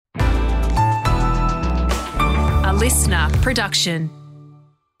listener production.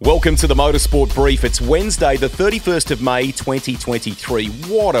 Welcome to the Motorsport Brief. It's Wednesday, the 31st of May, 2023.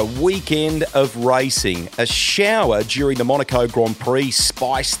 What a weekend of racing. A shower during the Monaco Grand Prix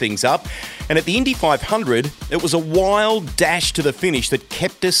spiced things up. And at the Indy500, it was a wild dash to the finish that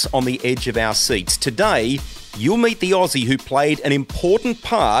kept us on the edge of our seats. Today, you'll meet the Aussie who played an important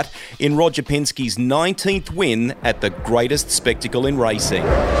part in Roger Penske's 19th win at the greatest spectacle in racing.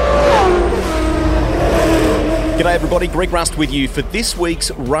 G'day everybody, Greg Rust with you for this week's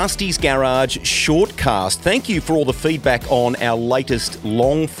Rusty's Garage shortcast. Thank you for all the feedback on our latest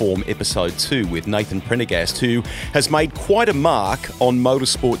long-form episode 2 with Nathan Prendergast, who has made quite a mark on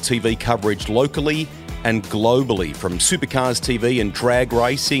motorsport TV coverage locally and globally, from Supercars TV and drag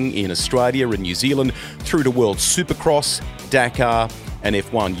racing in Australia and New Zealand through to World Supercross, Dakar and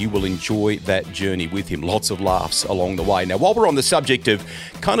F1. You will enjoy that journey with him. Lots of laughs along the way. Now, while we're on the subject of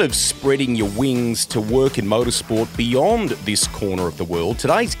kind of spreading your wings to work in motorsport beyond this corner of the world,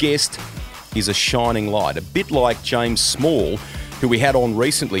 today's guest is a shining light. A bit like James Small, who we had on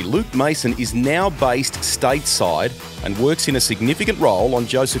recently, Luke Mason is now based stateside and works in a significant role on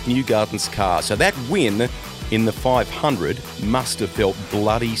Josef Newgarden's car. So that win in the 500 must have felt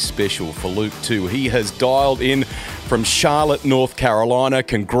bloody special for Luke too. He has dialed in from Charlotte, North Carolina.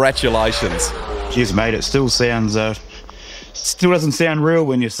 Congratulations. Cheers, mate. It still sounds, still doesn't sound real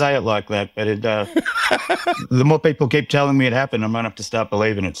when you say it like that, but it, the more people keep telling me it happened, I might have to start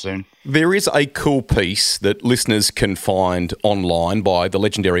believing it soon. There is a cool piece that listeners can find online by the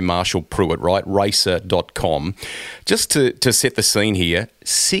legendary Marshall Pruitt, right? Racer.com. Just to set the scene here,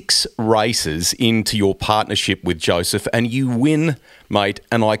 6 races into your partnership with Josef and you win, mate,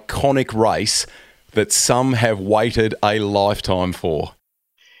 an iconic race that some have waited a lifetime for.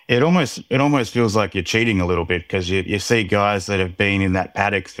 It almost feels like you're cheating a little bit, because you see guys that have been in that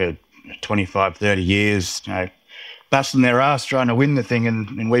paddock for 25, 30 years, you know, busting their ass trying to win the thing,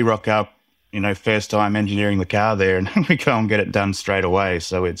 and we rock up, you know, first time engineering the car there, and we go and get it done straight away.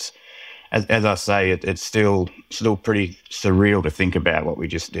 So it's, as I say, it's still pretty surreal to think about what we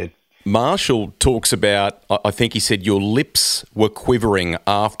just did. Marshall talks about, I think he said, your lips were quivering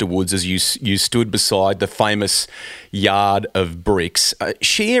afterwards as you stood beside the famous yard of bricks.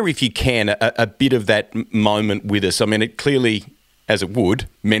 Share, if you can, a bit of that moment with us. I mean, it clearly, as it would,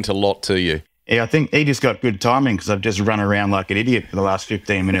 meant a lot to you. Yeah, I think he just got good timing, because I've just run around like an idiot for the last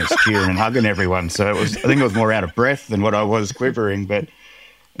 15 minutes cheering and hugging everyone. So I think I was more out of breath than what I was quivering. But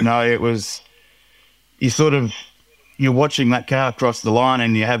no, it was, you're watching that car cross the line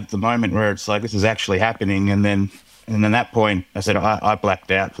and you have the moment where it's like, this is actually happening. And then at that point, I said, I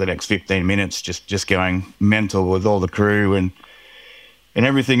blacked out for the next 15 minutes, just going mental with all the crew and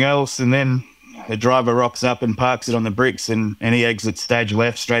everything else. And then the driver rocks up and parks it on the bricks, and he exits stage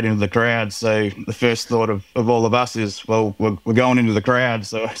left straight into the crowd. So the first thought of all of us is, well, we're going into the crowd.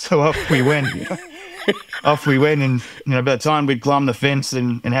 So off we went. Off we went, and you know, by the time we'd climbed the fence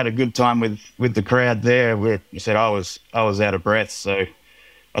and had a good time with the crowd there, you said I was out of breath. So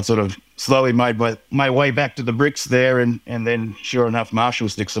I sort of slowly made my way back to the bricks there, and then sure enough, Marshall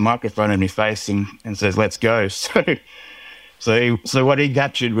sticks a microphone in my face and says, "Let's go." So what he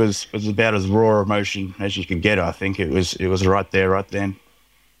captured was about as raw emotion as you could get. I think it was right there, right then.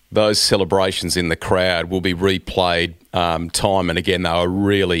 Those celebrations in the crowd will be replayed time and again. They were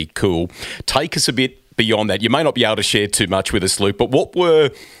really cool. Take us a bit beyond that. You may not be able to share too much with us, Luke, but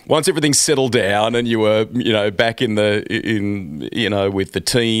once everything settled down and you were, you know, back with the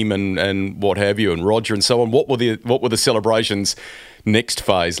team and what have you, and Roger and so on, what were the celebrations next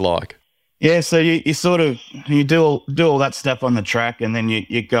phase like? Yeah, so you do all that stuff on the track, and then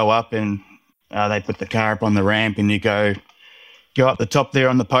you go up and they put the car up on the ramp, and you go up the top there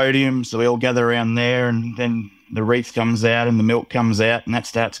on the podium. So we all gather around there, and then the wreath comes out and the milk comes out, and that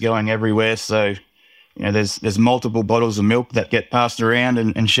starts going everywhere. So, you know, there's multiple bottles of milk that get passed around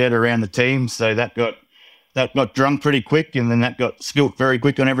and shared around the team. So that got drunk pretty quick, and then that got spilt very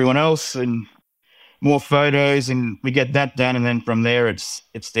quick on everyone else, and more photos, and we get that done. And then from there, it's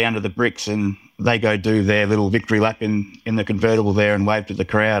down to the bricks, and they go do their little victory lap in the convertible there and wave to the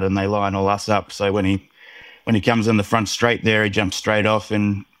crowd, and they line all us up. So when he comes in the front straight there, he jumps straight off,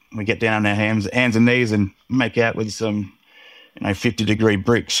 and we get down on our hands and knees and make out with some, 50-degree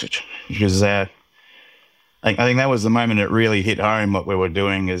bricks, which was, I think that was the moment it really hit home what we were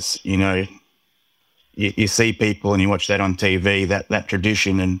doing. Is, you see people and you watch that on TV, that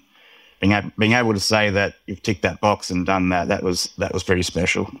tradition, and being able to say that you've ticked that box and done that was pretty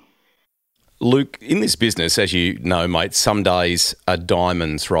special. Luke, in this business, as you know, mate, some days are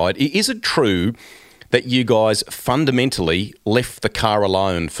diamonds, right? Is it true that you guys fundamentally left the car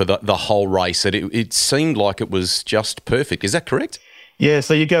alone for the whole race. It seemed like it was just perfect. Is that correct? Yeah,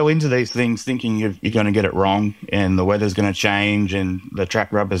 so you go into these things thinking you're going to get it wrong and the weather's going to change and the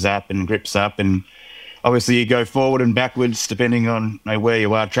track rubbers up and grips up, and obviously you go forward and backwards depending on where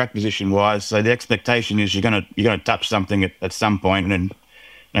you are track position wise. So the expectation is you're going to touch something at some point,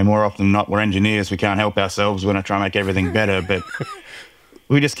 and more often than not, we're engineers, we can't help ourselves. We're going to try and make everything better, but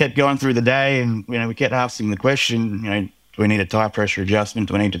we just kept going through the day, and we kept asking the question, do we need a tyre pressure adjustment?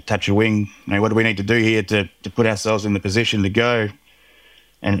 Do we need to touch a wing? What do we need to do here to put ourselves in the position to go?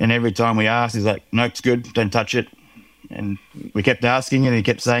 And every time we asked, he's like, no, it's good, don't touch it. And we kept asking, and he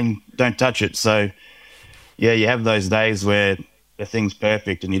kept saying, don't touch it. So, yeah, you have those days where the thing's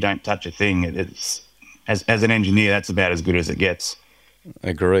perfect and you don't touch a thing. It's as an engineer, that's about as good as it gets.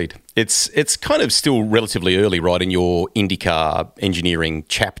 Agreed. It's kind of still relatively early, right, in your IndyCar engineering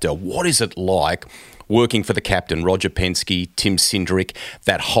chapter. What is it like working for the captain, Roger Penske, Tim Cindric,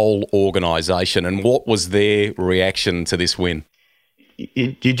 that whole organisation, and what was their reaction to this win?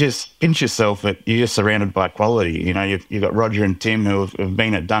 You just pinch yourself that you're just surrounded by quality. You've got Roger and Tim who have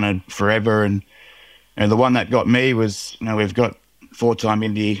been at done it forever, and the one that got me was, we've got four-time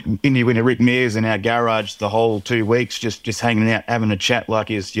Indy winner Rick Mears in our garage the whole 2 weeks, just hanging out, having a chat like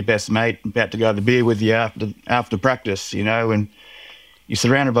he's your best mate, about to go have a beer with you after practice, and you're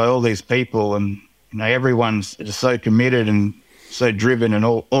surrounded by all these people, and everyone's just so committed and so driven, and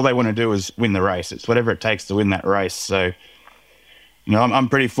all they want to do is win the race. It's whatever it takes to win that race. So, I'm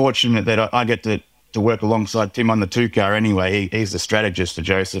pretty fortunate that I get to work alongside Tim on the 2-car anyway. He's the strategist for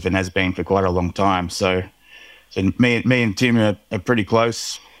Josef and has been for quite a long time. So me and Tim are pretty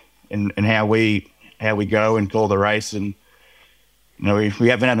close in how we go and call the race. And we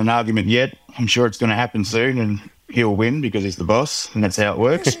haven't had an argument yet. I'm sure it's going to happen soon, and he'll win because he's the boss, and that's how it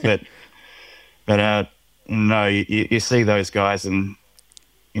works. but no, you see those guys, and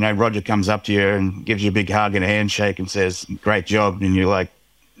Roger comes up to you and gives you a big hug and a handshake and says, "Great job," and you're like,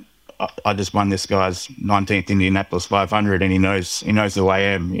 I just won this guy's 19th Indianapolis 500, and he knows who I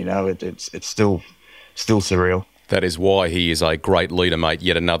am. It's still surreal. That is why he is a great leader, mate.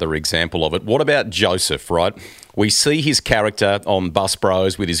 Yet another example of it. What about Josef, right? We see his character on Bus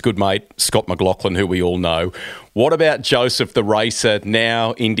Bros with his good mate, Scott McLaughlin, who we all know. What about Josef, the racer,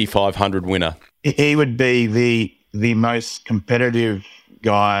 now Indy 500 winner? He would be the most competitive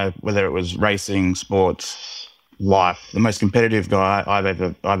guy, whether it was racing, sports, life, the most competitive guy I've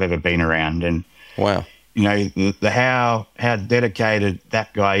ever been around. And wow. How dedicated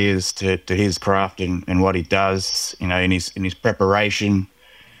that guy is to his craft and what he does, in his preparation,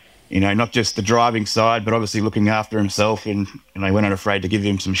 not just the driving side, but obviously looking after himself. And we're not afraid to give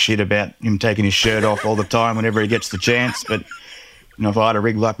him some shit about him taking his shirt off all the time whenever he gets the chance. But, if I had a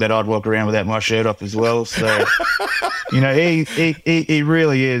rig like that, I'd walk around without my shirt off as well. So, he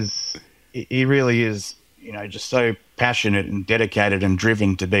really is, just so passionate and dedicated and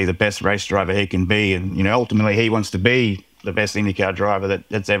driven to be the best race driver he can be. And, ultimately he wants to be the best IndyCar driver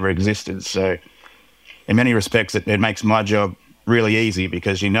that's ever existed. So in many respects, it makes my job really easy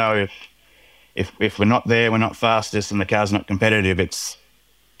because, if we're not there, we're not fastest and the car's not competitive, it's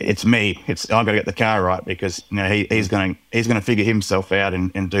me. I've got to get the car right because, he's going to figure himself out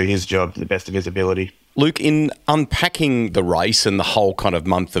and do his job to the best of his ability. Luke, in unpacking the race and the whole kind of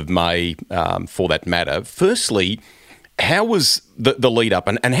month of May, for that matter, firstly, how was the lead up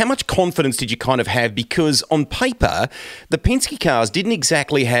and how much confidence did you kind of have? Because on paper, the Penske cars didn't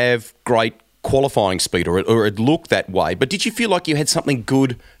exactly have great qualifying speed or it looked that way. But did you feel like you had something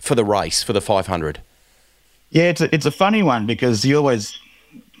good for the race, for the 500? Yeah, it's a funny one because you always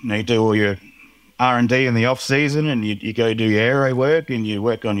you do all your R&D in the off season and you go do your aero work and you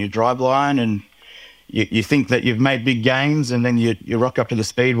work on your driveline and you think that you've made big gains, and then you rock up to the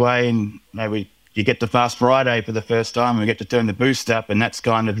speedway and you get to Fast Friday for the first time and we get to turn the boost up, and that's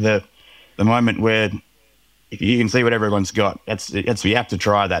kind of the moment where you can see what everyone's got. That's you have to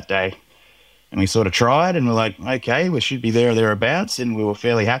try that day. And we sort of tried and we're like, okay, we should be there or thereabouts, and we were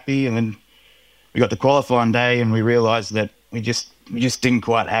fairly happy. And then we got the qualifying day and we realised that we just didn't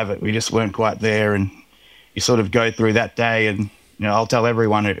quite have it. We just weren't quite there. And you sort of go through that day, and I'll tell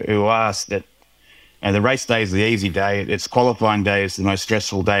everyone who asks that the race day is the easy day. It's qualifying day is the most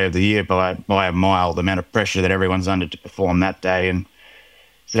stressful day of the year by a mile, the amount of pressure that everyone's under to perform that day. And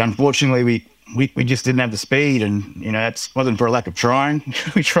so unfortunately we just didn't have the speed, and that wasn't for a lack of trying.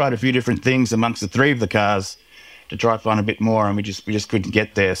 We tried a few different things amongst the three of the cars to try to find a bit more, and we just couldn't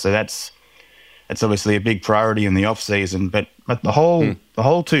get there. So that's obviously a big priority in the off season. But the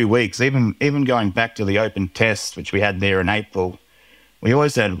whole 2 weeks, even going back to the open test, which we had there in April, we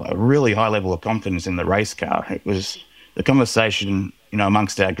always had a really high level of confidence in the race car. It was the conversation,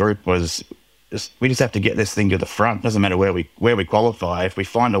 amongst our group was, we just have to get this thing to the front. Doesn't matter where we qualify. If we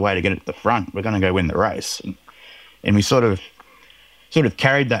find a way to get it to the front, we're going to go win the race. And we sort of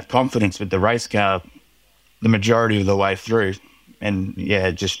carried that confidence with the race car the majority of the way through. And yeah,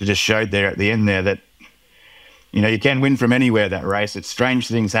 it just showed there at the end there that, you can win from anywhere that race. It's strange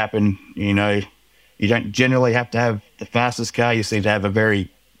things happen. You don't generally have to have the fastest car. You seem to have a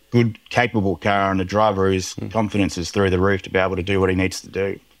very good, capable car and a driver whose confidence is through the roof to be able to do what he needs to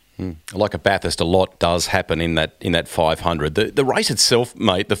do. Like at Bathurst, a lot does happen in that 500. The race itself,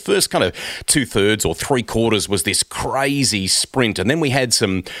 mate, the first kind of 2/3 or 3/4 was this crazy sprint, and then we had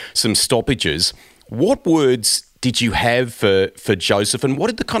some stoppages. What words did you have for Josef, and what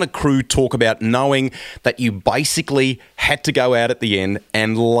did the kind of crew talk about, knowing that you basically had to go out at the end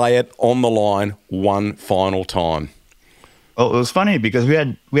and lay it on the line one final time? Well, it was funny because we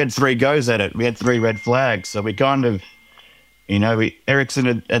had 3 goes at it. We had 3 red flags, so we kind of,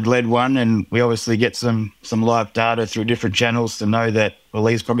 Ericsson had led one, and we obviously get some live data through different channels to know that, well,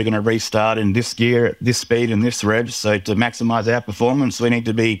 he's probably going to restart in this gear, at this speed and this rev. So to maximise our performance, we need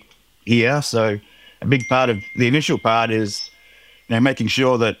to be here. So a big part of the initial part is, making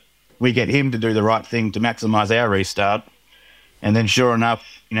sure that we get him to do the right thing to maximise our restart. And then sure enough,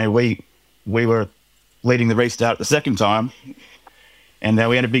 we were leading the restart the second time. And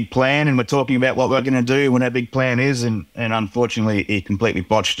we had a big plan, and we're talking about what we're going to do, when our big plan is, and unfortunately he completely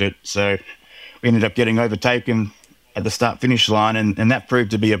botched it. So we ended up getting overtaken at the start-finish line, and that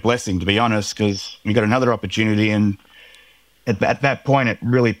proved to be a blessing, to be honest, because we got another opportunity, and at that point it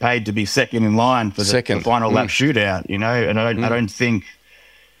really paid to be second in line for the final lap shootout, And I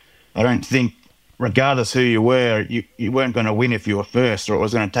don't think, regardless who you were, you weren't going to win if you were first, or it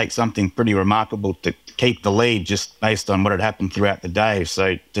was going to take something pretty remarkable to keep the lead just based on what had happened throughout the day.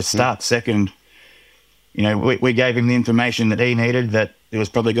 So to start second, we gave him the information that he needed, that it was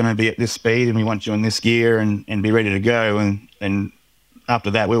probably going to be at this speed and we want you in this gear and be ready to go. And after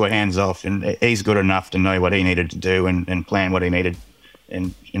that, we were hands off, and he's good enough to know what he needed to do and plan what he needed.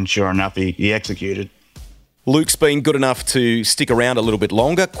 And sure enough, he executed. Luke's been good enough to stick around a little bit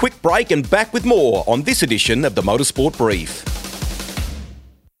longer. Quick break and back with more on this edition of the Motorsport Brief.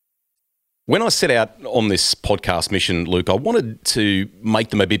 When I set out on this podcast mission, Luke, I wanted to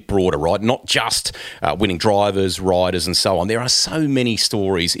make them a bit broader, right? Not just winning drivers, riders and so on. There are so many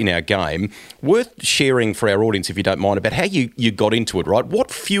stories in our game. Worth sharing for our audience, if you don't mind, about how you got into it, right? What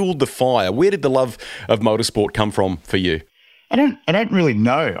fueled the fire? Where did the love of motorsport come from for you? I don't really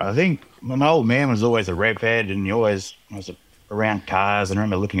know. I think my old man was always a rev head, and he always was around cars. And I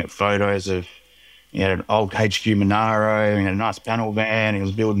remember looking at photos of, he had an old HQ Monaro, he had a nice panel van, he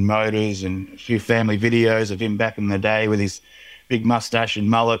was building motors, and a few family videos of him back in the day with his big mustache and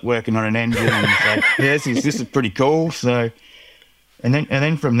mullet working on an engine. And it's like, yes, this is pretty cool. So, and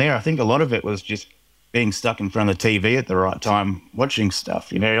then from there, I think a lot of it was just being stuck in front of the TV at the right time, watching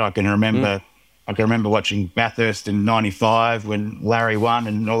stuff. I can remember watching Bathurst in '95 when Larry won,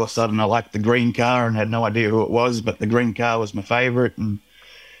 and all of a sudden I liked the green car and had no idea who it was, but the green car was my favourite, and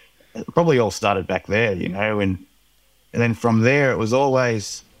it probably all started back there, and then from there it was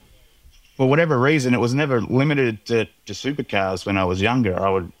always, for whatever reason, it was never limited to supercars. When I was younger, I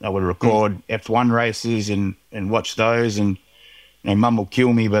would record F1 races and watch those, and Mum will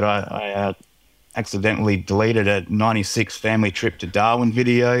kill me, but I accidentally deleted a '96 family trip to Darwin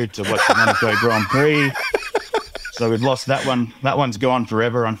video to watch the Monaco Grand Prix. So we've lost that one. That one's gone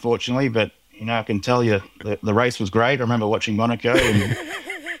forever, unfortunately, but I can tell you the race was great. I remember watching Monaco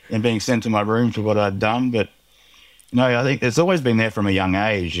and being sent to my room for what I'd done. But, I think it's always been there from a young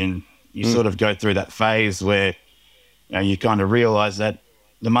age, and you sort of go through that phase where you kind of realise that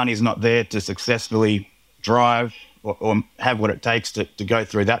the money's not there to successfully drive or have what it takes to go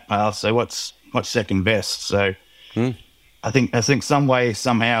through that path. So what's second best? So I think some way,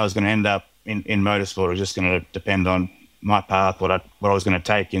 somehow I was going to end up in motorsport. It was just going to depend on my path, what I was going to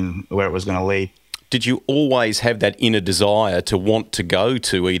take and where it was going to lead. Did you always have that inner desire to want to go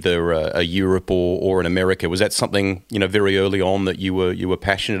to either a Europe or an America? Was that something, very early on that you were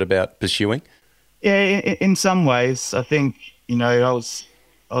passionate about pursuing? Yeah, in some ways. I think, I was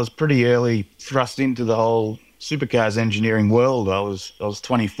pretty early thrust into the whole supercars engineering world. I was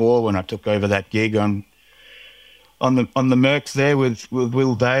 24 when I took over that gig on the Mercs there with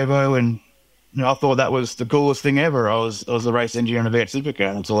Will Davo, and I thought that was the coolest thing ever. I was a race engineer in a V8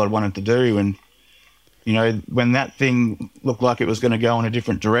 supercar. That's all I wanted to do, and when that thing looked like it was going to go in a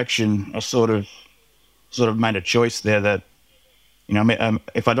different direction, I sort of made a choice there that,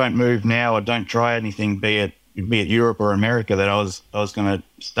 if I don't move now or don't try anything, be it be it Europe or America, that I was going to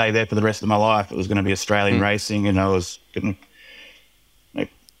stay there for the rest of my life. It was going to be Australian racing, and I was going to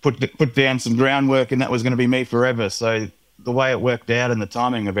put down some groundwork, and that was going to be me forever. So the way it worked out and the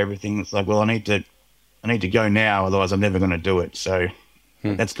timing of everything, it's like, well, I need to go now, otherwise I'm never going to do it. So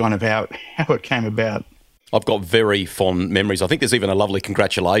that's kind of how it came about. I've got very fond memories. I think there's even a lovely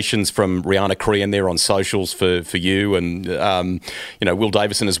congratulations from Rihanna Crean there on socials for you, and Will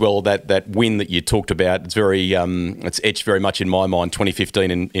Davison as well. That win that you talked about, it's etched very much in my mind.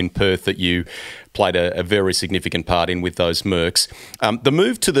 2015 in Perth, that you played a very significant part in with those Mercs. The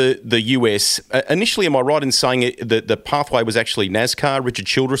move to the US initially, am I right in saying that the pathway was actually NASCAR, Richard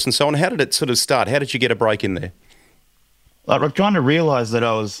Childress, and so on? How did it sort of start? How did you get a break in there? I kind of realised that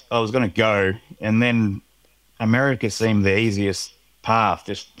I was going to go, and then America seemed the easiest path,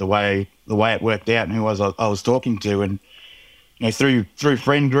 just the way it worked out and who I was talking to. And through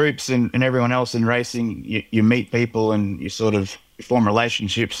friend groups and everyone else in racing, you meet people and you sort of form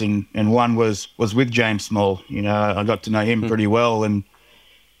relationships. And one was with James Small. I got to know him pretty well, and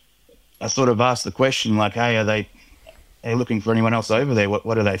I sort of asked the question, like, hey, are they looking for anyone else over there?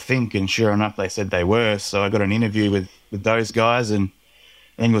 What do they think? And sure enough, they said they were. So I got an interview with those guys, and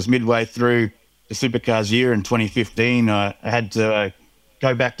I think it was midway through the Supercars year in 2015, I had to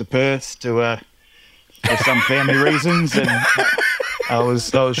go back to Perth for some family reasons, and I was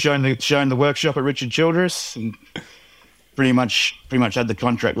shown the workshop at Richard Childress, and pretty much had the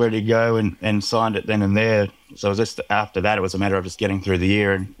contract ready to go and signed it then and there. So it was just after that, it was a matter of just getting through the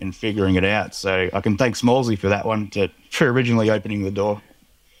year and figuring it out. So I can thank Smallsy for that one, for originally opening the door.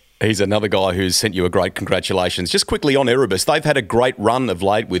 He's another guy who's sent you a great congratulations. Just quickly on Erebus, they've had a great run of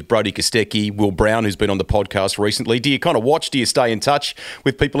late with Brodie Kostecki, Will Brown, who's been on the podcast recently. Do you kind of watch? Do you stay in touch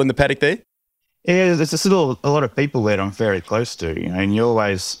with people in the paddock there? Yeah, there's still a lot of people there that I'm very close to. And you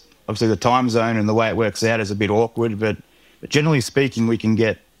always, obviously the time zone and the way it works out is a bit awkward, but generally speaking, we can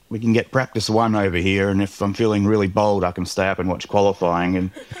get practice one over here, and if I'm feeling really bold, I can stay up and watch qualifying.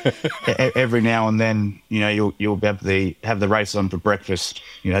 And every now and then, you'll have the race on for breakfast.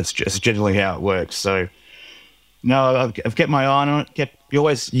 It's just generally how it works. So, no, I've kept my eye on it.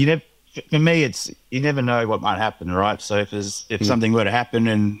 For me, it's you never know what might happen, right? So if something were to happen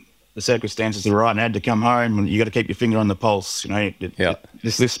and the circumstances are right and I had to come home, you got to keep your finger on the pulse.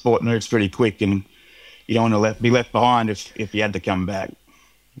 This sport moves pretty quick, and you don't want to be left behind if you had to come back.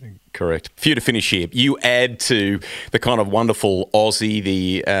 Correct. For you to finish here, you add to the kind of wonderful Aussie,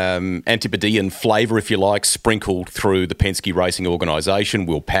 the Antipodean flavour, if you like, sprinkled through the Penske Racing organisation.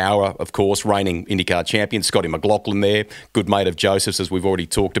 Will Power, of course, reigning IndyCar champion. Scotty McLaughlin there, good mate of Joseph's, as we've already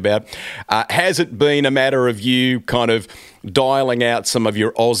talked about. Has it been a matter of you kind of dialing out some of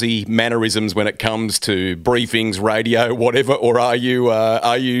your Aussie mannerisms when it comes to briefings, radio, whatever, or are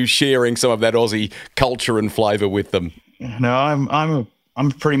you sharing some of that Aussie culture and flavour with them? No, I'm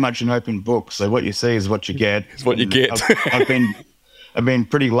pretty much an open book, so what you see is what you get. It's what you get. I've been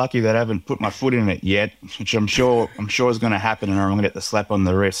pretty lucky that I haven't put my foot in it yet, which I'm sure is going to happen, and I'm going to get the slap on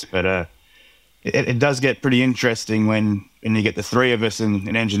the wrist. But it does get pretty interesting when you get the three of us in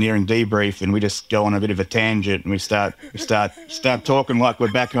an engineering debrief, and we just go on a bit of a tangent, and we start talking like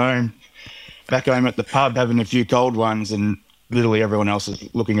we're back home at the pub having a few cold ones, and literally everyone else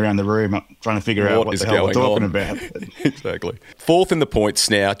is looking around the room trying to figure out what the hell we're talking about. Exactly. Fourth in the points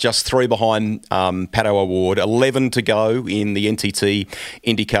now, just 3 behind Pato O'Ward, 11 to go in the NTT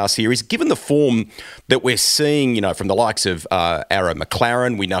IndyCar Series. Given the form that we're seeing, from the likes of Arrow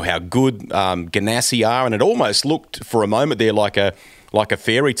McLaren, we know how good Ganassi are, and it almost looked for a moment there like a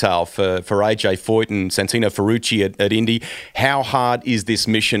fairy tale for AJ Foyt and Santino Ferrucci at Indy. How hard is this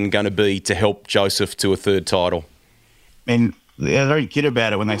mission going to be to help Josef to a third title? I mean, they don't kid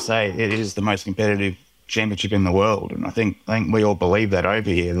about it when they say it is the most competitive championship in the world, and I think we all believe that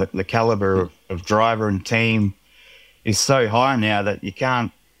over here. The caliber of driver and team is so high now that you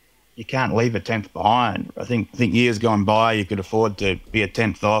can't leave a 10th behind. I think years gone by, you could afford to be a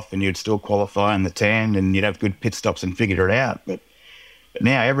 10th off, and you'd still qualify in the 10, and you'd have good pit stops and figured it out. But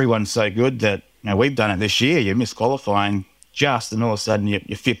now everyone's so good that we've done it this year. You miss qualifying just, and all of a sudden you're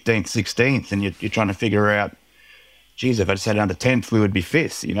 15th, 16th, and you're trying to figure out, geez, if I just had under 10th, we would be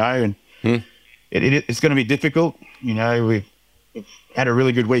 5th, and it's going to be difficult. We've had a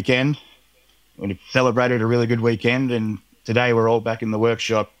really good weekend. We've celebrated a really good weekend, and today we're all back in the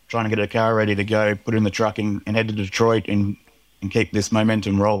workshop trying to get a car ready to go, put it in the truck and head to Detroit and keep this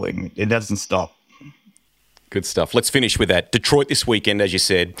momentum rolling. It doesn't stop. Good stuff. Let's finish with that. Detroit this weekend, as you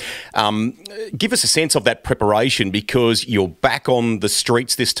said. Give us a sense of that preparation, because you're back on the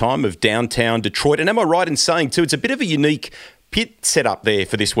streets this time of downtown Detroit. And am I right in saying, too, it's a bit of a unique pit setup there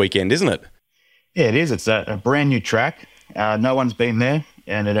for this weekend, isn't it? Yeah, it is. It's a brand new track. No one's been there,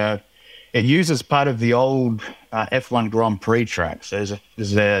 and it uses part of the old F1 Grand Prix track. So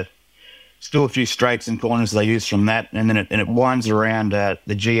there's still a few straights and corners they use from that, and then it winds around the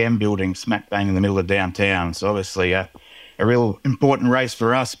GM building smack bang in the middle of downtown. So obviously a real important race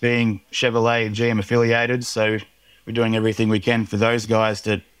for us, being Chevrolet and GM affiliated. So we're doing everything we can for those guys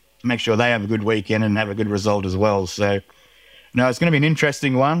to make sure they have a good weekend and have a good result as well. So no, it's going to be an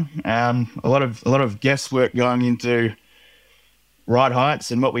interesting one. A lot of guesswork going into ride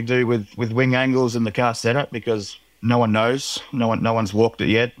heights and what we do with wing angles and the car setup, because no one knows. No one's walked it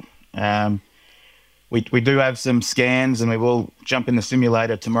yet. We do have some scans, and we will jump in the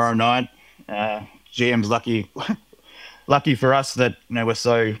simulator tomorrow night. GM's lucky for us that we're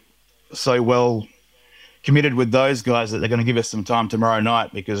so well committed with those guys that they're going to give us some time tomorrow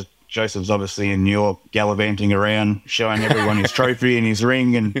night, because Josef's obviously in New York gallivanting around, showing everyone his trophy and his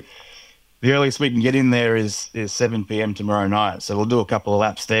ring, and the earliest we can get in there is 7 p.m. tomorrow night. So we'll do a couple of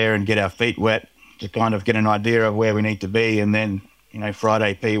laps there and get our feet wet to kind of get an idea of where we need to be, and then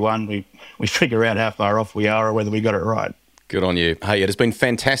Friday P1 we figure out how far off we are or whether we got it right. Good on you. Hey, it has been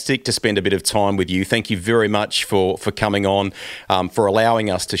fantastic to spend a bit of time with you. Thank you very much for coming on, for allowing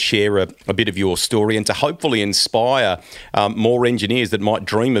us to share a bit of your story, and to hopefully inspire more engineers that might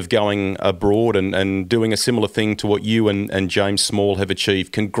dream of going abroad and doing a similar thing to what you and James Small have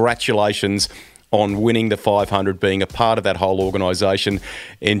achieved. Congratulations on winning the 500, being a part of that whole organisation.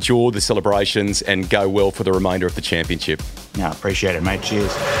 Enjoy the celebrations and go well for the remainder of the championship. No, appreciate it, mate.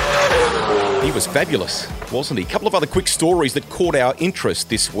 Cheers. He was fabulous, wasn't he? A couple of other quick stories that caught our interest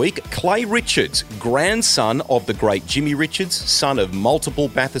this week. Clay Richards, grandson of the great Jimmy Richards, son of multiple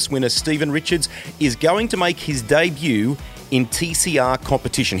Bathurst winner Stephen Richards, is going to make his debut in TCR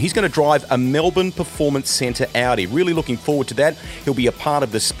competition. He's going to drive a Melbourne Performance Centre Audi. Really looking forward to that. He'll be a part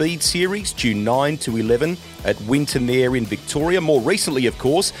of the Speed Series, June 9 to 11 at Wintonaire in Victoria. More recently, of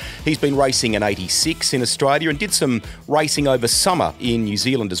course, he's been racing an 86 in Australia and did some racing over summer in New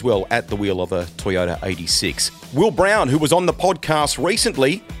Zealand as well at the wheel of a Toyota 86. Will Brown, who was on the podcast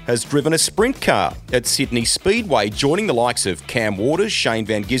recently, has driven a sprint car at Sydney Speedway, joining the likes of Cam Waters, Shane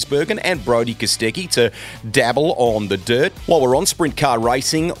Van Gisbergen and Brodie Kostecki to dabble on the dirt. While we're on sprint car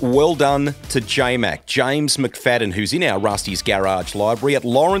racing, well done to J-Mac, James McFadden, who's in our Rusty's Garage library at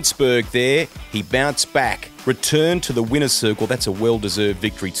Lawrenceburg there. He bounced back, returned to the winner's circle. That's a well-deserved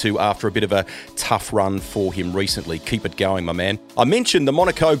victory too, after a bit of a tough run for him recently. Keep it going, my man. I mentioned the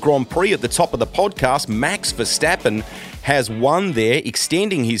Monaco Grand Prix at the top of the podcast. Max Verstappen has won there,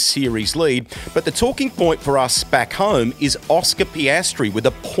 extending his series lead. But the talking point for us back home is Oscar Piastri with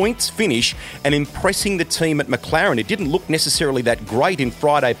a points finish and impressing the team at McLaren. It didn't look necessarily that great in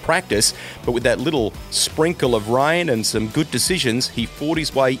Friday practice, but with that little sprinkle of rain and some good decisions, he fought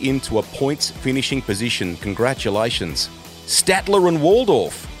his way into a points finishing position. Congratulations. Statler and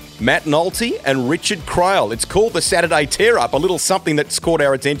Waldorf, Matt Nolte and Richard Crail. It's called the Saturday Tear-Up, a little something that's caught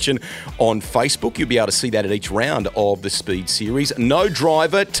our attention on Facebook. You'll be able to see that at each round of the Speed Series. No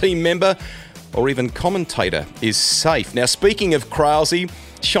driver, team member, or even commentator is safe. Now, speaking of Crailsy,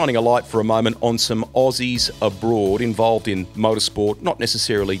 shining a light for a moment on some Aussies abroad involved in motorsport, not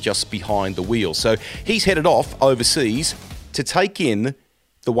necessarily just behind the wheel. So he's headed off overseas to take in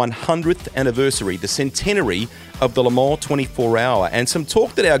the 100th anniversary, the centenary of the Le Mans 24-hour, and some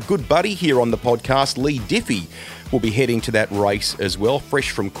talk that our good buddy here on the podcast, Lee Diffie, will be heading to that race as well,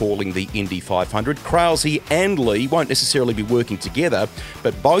 fresh from calling the Indy500. Crailsy and Lee won't necessarily be working together,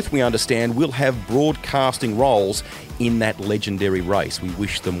 but both, we understand, will have broadcasting roles in that legendary race. We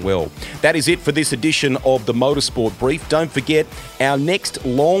wish them well. That is it for this edition of the Motorsport Brief. Don't forget our next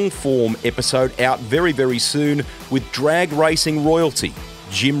long-form episode out very, very soon with drag racing royalty,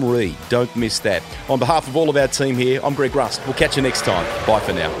 Jim Reed. Don't miss that. On behalf of all of our team here, I'm Greg Rust. We'll catch you next time. Bye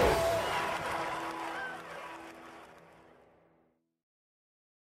for now.